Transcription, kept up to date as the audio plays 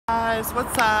Guys,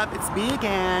 what's up? It's me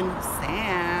again,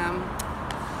 Sam.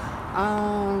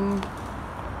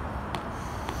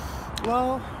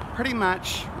 Well, pretty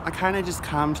much, I kind of just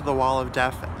come to the wall of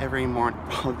death every morning.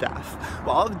 Wall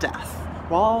of death.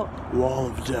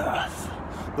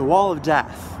 The wall of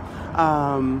death.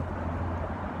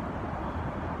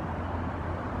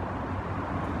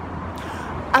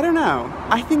 I don't know.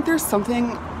 I think there's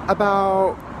something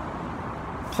about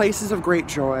places of great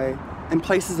joy and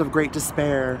places of great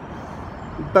despair,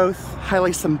 both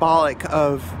highly symbolic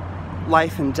of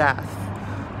life and death,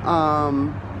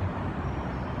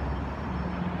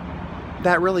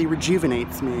 that really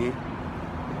rejuvenates me.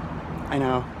 I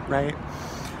know, right?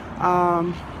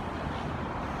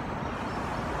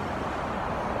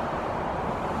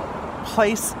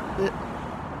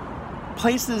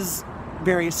 Places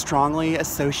very strongly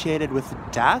associated with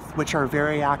death, which are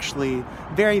very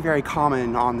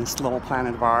common on this little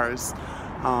planet of ours,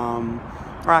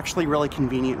 are actually really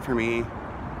convenient for me.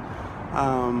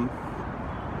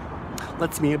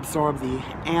 Lets me absorb the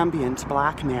ambient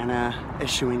black mana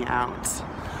issuing out.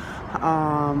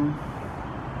 I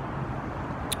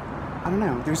don't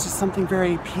know, there's just something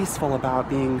very peaceful about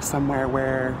being somewhere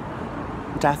where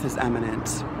death is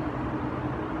imminent.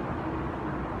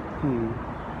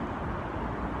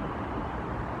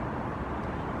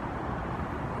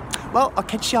 Well, I'll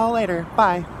catch y'all later.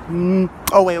 Bye.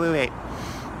 Oh, wait.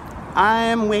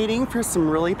 I'm waiting for some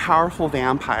really powerful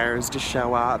vampires to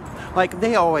show up. Like,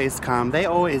 they always come. They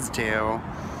always do.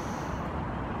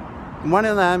 One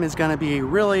of them is gonna be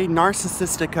really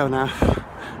narcissistic enough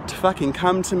to fucking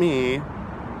come to me,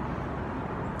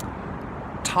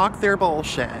 talk their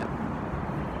bullshit.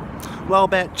 Well,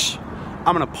 bitch,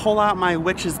 I'm gonna pull out my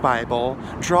witch's Bible,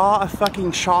 draw a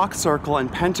fucking chalk circle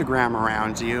and pentagram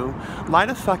around you, light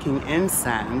a fucking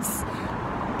incense,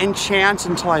 and chant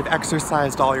until I've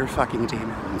exorcised all your fucking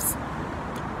demons.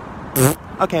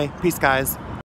 Okay, peace, guys.